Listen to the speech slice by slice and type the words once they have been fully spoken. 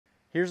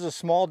Here's a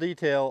small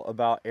detail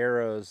about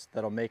arrows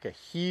that'll make a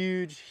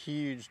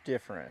huge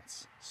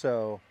difference.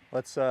 So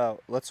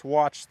let's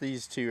watch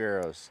these two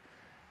arrows,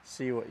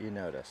 see what you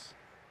notice.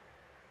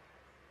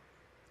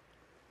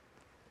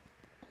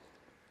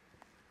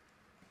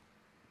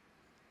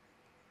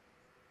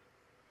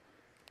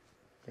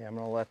 Okay, I'm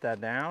gonna let that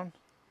down.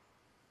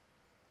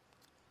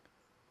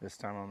 This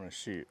time I'm gonna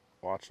shoot.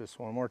 Watch this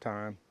one more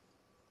time.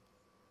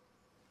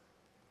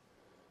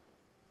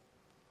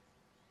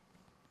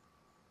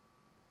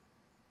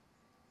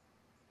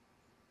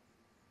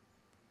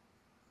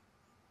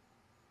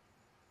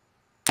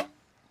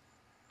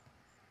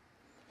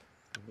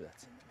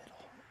 That's in the middle.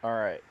 All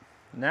right,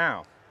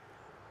 now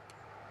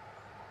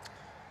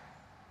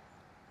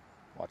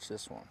watch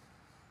this one.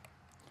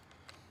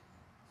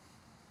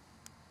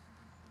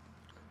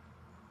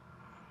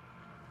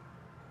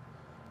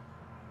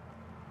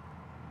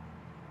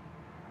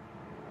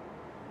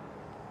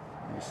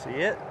 You see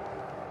it?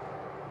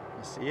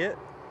 You see it?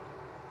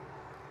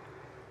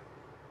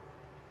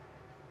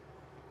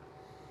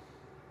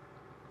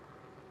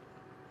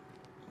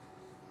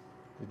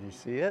 Did you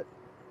see it?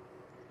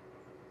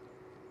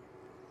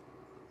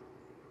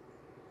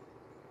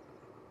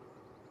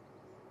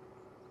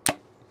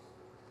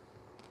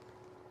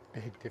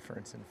 Big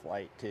difference in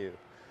flight too.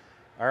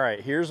 All right,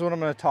 here's what I'm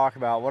going to talk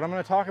about. What I'm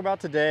going to talk about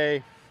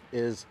today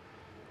is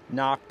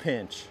nock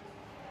pinch.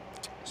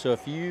 So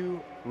if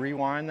you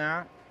rewind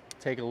that,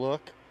 take a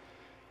look,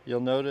 you'll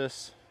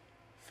notice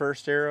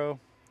first arrow,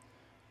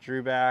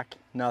 drew back,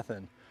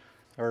 nothing.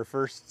 Or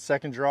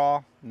second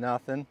draw,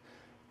 nothing,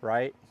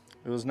 right?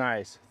 It was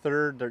nice.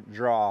 Third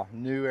draw,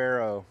 new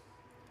arrow.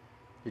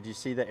 Did you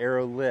see the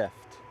arrow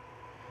lift?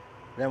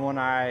 Then when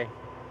I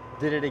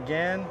did it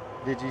again,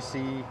 did you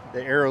see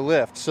the arrow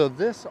lift? So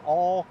this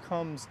all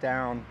comes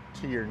down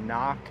to your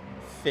nock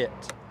fit.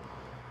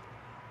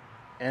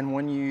 And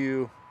when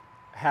you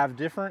have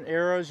different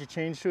arrows, you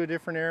change to a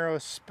different arrow,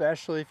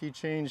 especially if you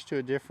change to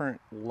a different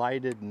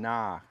lighted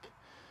nock,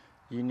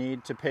 you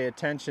need to pay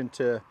attention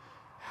to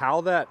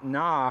how that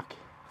nock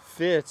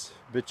fits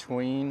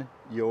between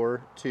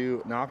your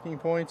two nocking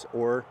points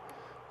or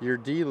your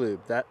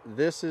D-loop.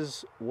 This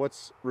is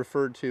what's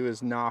referred to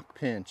as nock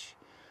pinch.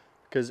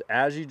 Because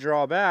as you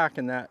draw back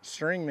and that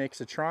string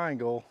makes a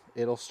triangle,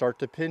 it'll start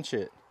to pinch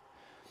it.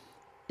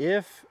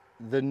 If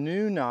the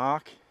new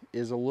nock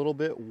is a little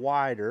bit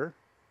wider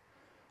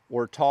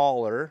or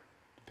taller,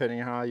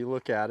 depending on how you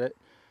look at it,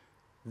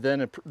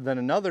 then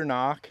another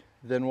nock,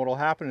 then what'll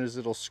happen is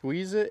it'll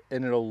squeeze it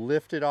and it'll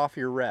lift it off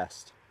your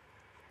rest.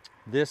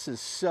 This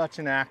is such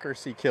an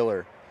accuracy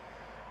killer.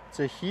 It's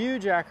a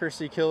huge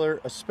accuracy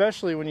killer,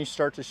 especially when you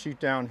start to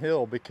shoot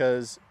downhill,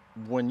 because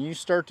when you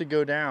start to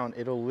go down,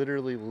 it'll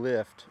literally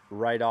lift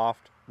right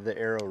off the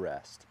arrow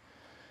rest.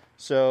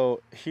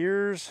 So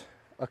here's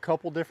a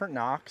couple different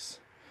nocks.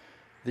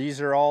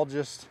 These are all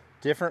just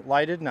different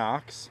lighted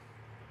nocks.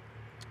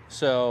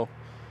 So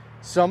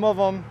some of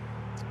them,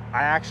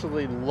 I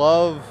actually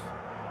love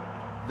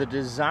the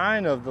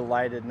design of the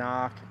lighted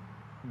nock,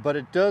 but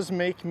it does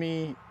make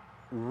me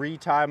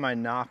retie my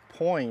nock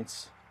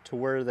points to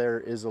where there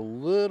is a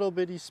little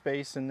bitty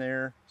space in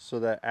there so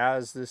that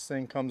as this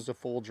thing comes to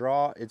full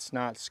draw, it's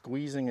not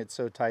squeezing it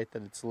so tight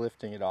that it's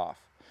lifting it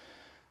off.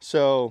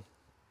 So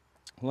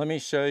let me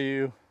show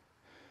you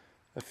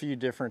a few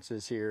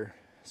differences here.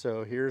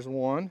 So here's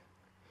one,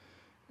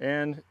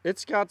 and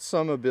it's got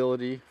some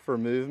ability for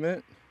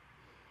movement.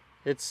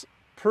 It's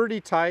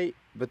pretty tight,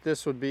 but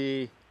this would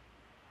be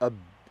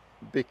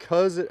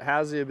because it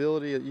has the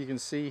ability that you can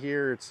see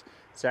here, it's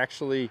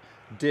actually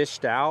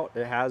dished out.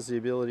 It has the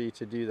ability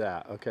to do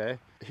that, okay?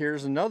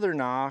 Here's another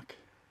nock.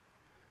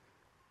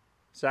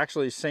 It's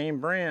actually same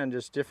brand,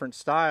 just different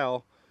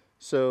style.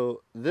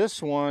 So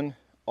this one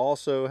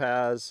also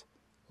has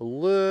a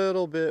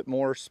little bit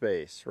more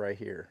space right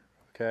here,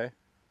 okay?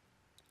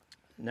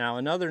 Now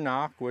another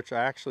nock, which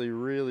I actually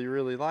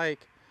really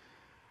like,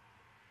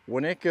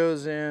 when it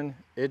goes in,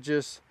 it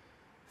just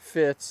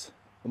fits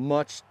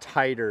much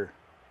tighter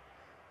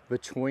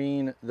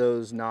between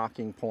those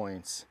nocking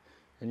points.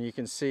 And you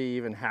can see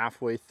even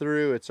halfway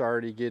through, it's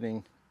already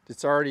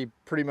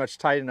pretty much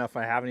tight enough.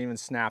 I haven't even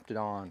snapped it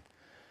on.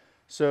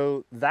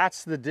 So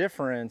that's the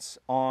difference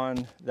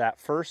on that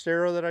first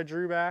arrow that I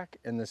drew back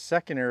and the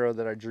second arrow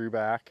that I drew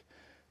back.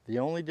 The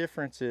only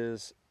difference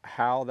is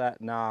how that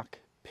nock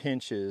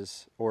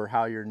pinches, or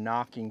how your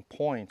nocking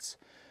points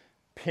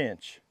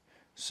pinch.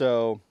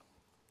 So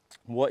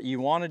what you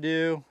want to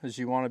do is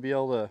you want to be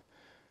able to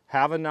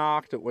have a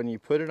nock that when you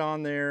put it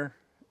on there,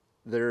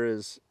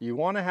 you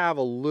want to have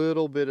a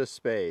little bit of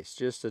space,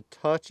 just a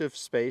touch of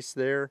space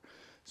there,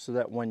 so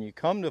that when you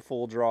come to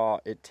full draw,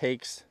 it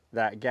takes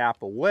that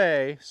gap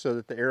away so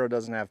that the arrow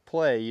doesn't have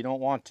play. You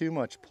don't want too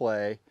much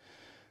play,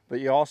 but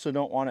you also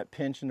don't want it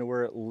pinching to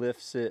where it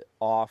lifts it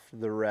off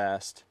the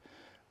rest,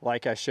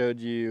 like I showed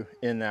you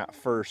in that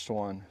first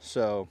one.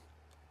 So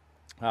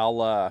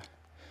I'll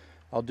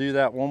do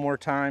that one more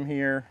time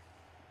here.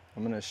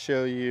 I'm going to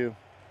show you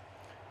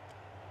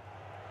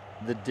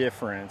the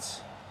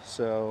difference.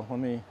 So let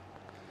me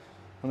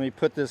let me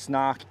put this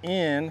nock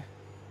in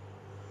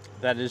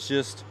that is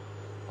just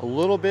a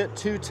little bit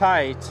too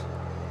tight,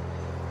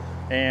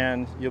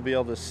 and you'll be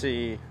able to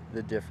see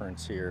the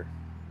difference here.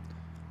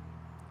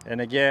 And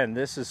again,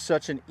 this is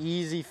such an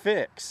easy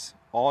fix.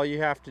 All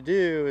you have to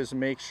do is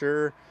make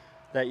sure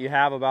that you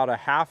have about a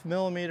 0.5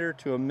 millimeter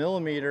to 1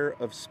 millimeter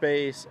of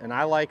space, and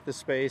I like the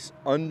space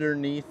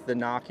underneath the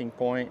knocking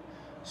point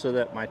so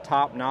that my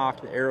top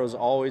nock, the arrow's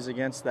always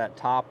against that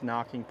top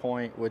knocking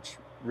point, which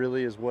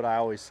really is what I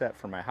always set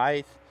for my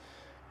height,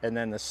 and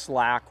then the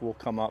slack will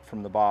come up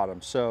from the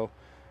bottom. So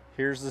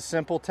here's the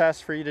simple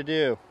test for you to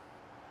do.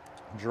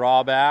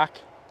 Draw back,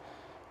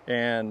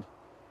 and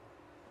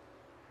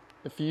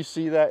if you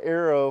see that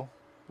arrow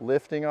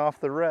lifting off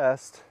the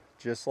rest,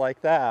 just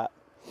like that,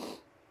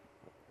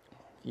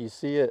 you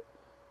see it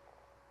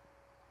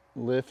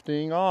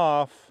lifting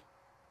off,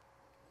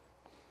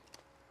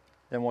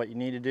 then what you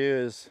need to do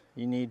is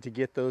you need to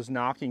get those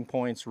knocking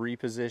points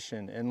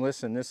repositioned. And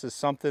listen, this is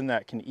something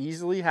that can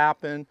easily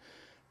happen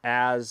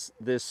as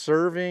this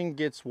serving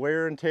gets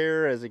wear and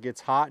tear, as it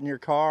gets hot in your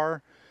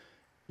car.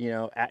 You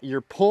know,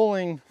 you're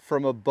pulling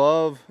from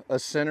above a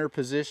center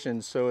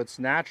position, so it's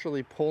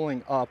naturally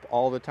pulling up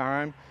all the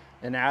time.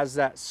 And as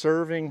that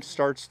serving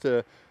starts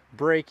to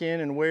break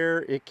in and wear,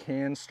 it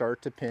can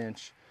start to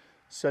pinch.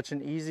 Such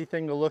an easy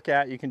thing to look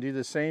at. You can do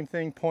the same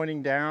thing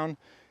pointing down.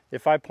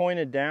 If I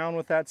pointed down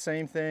with that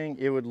same thing,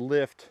 it would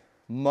lift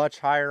much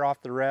higher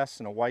off the rest,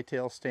 and a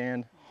whitetail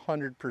stand,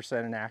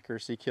 100% an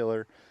accuracy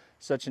killer.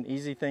 Such an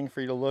easy thing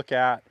for you to look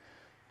at.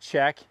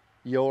 Check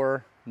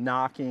your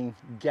knocking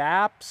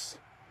gaps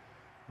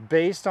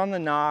based on the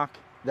nock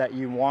that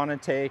you want to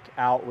take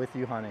out with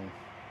you hunting.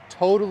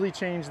 Totally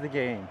change the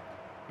game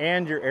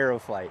and your arrow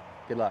flight.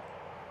 Good luck.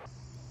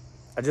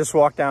 I just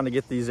walked down to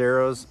get these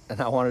arrows,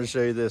 and I wanted to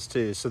show you this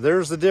too. So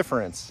there's the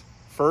difference.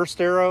 First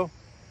arrow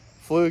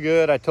flew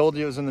good. I told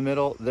you it was in the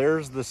middle.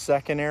 There's the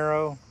second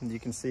arrow. You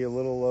can see a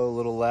little low, a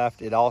little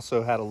left. It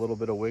also had a little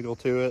bit of wiggle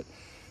to it.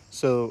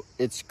 So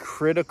it's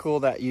critical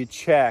that you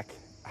check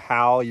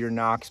how your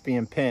nock's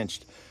being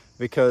pinched,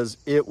 because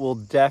it will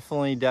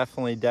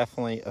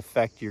definitely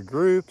affect your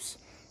groups,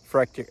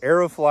 affect your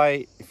arrow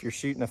flight. If you're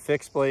shooting a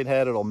fixed blade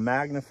head, it'll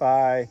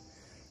magnify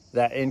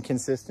that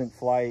inconsistent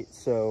flight.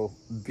 So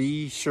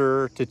be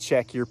sure to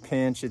check your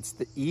pinch. It's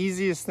the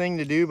easiest thing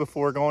to do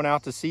before going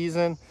out to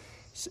season.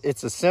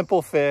 It's a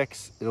simple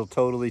fix. It'll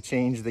totally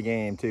change the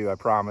game too, I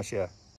promise you.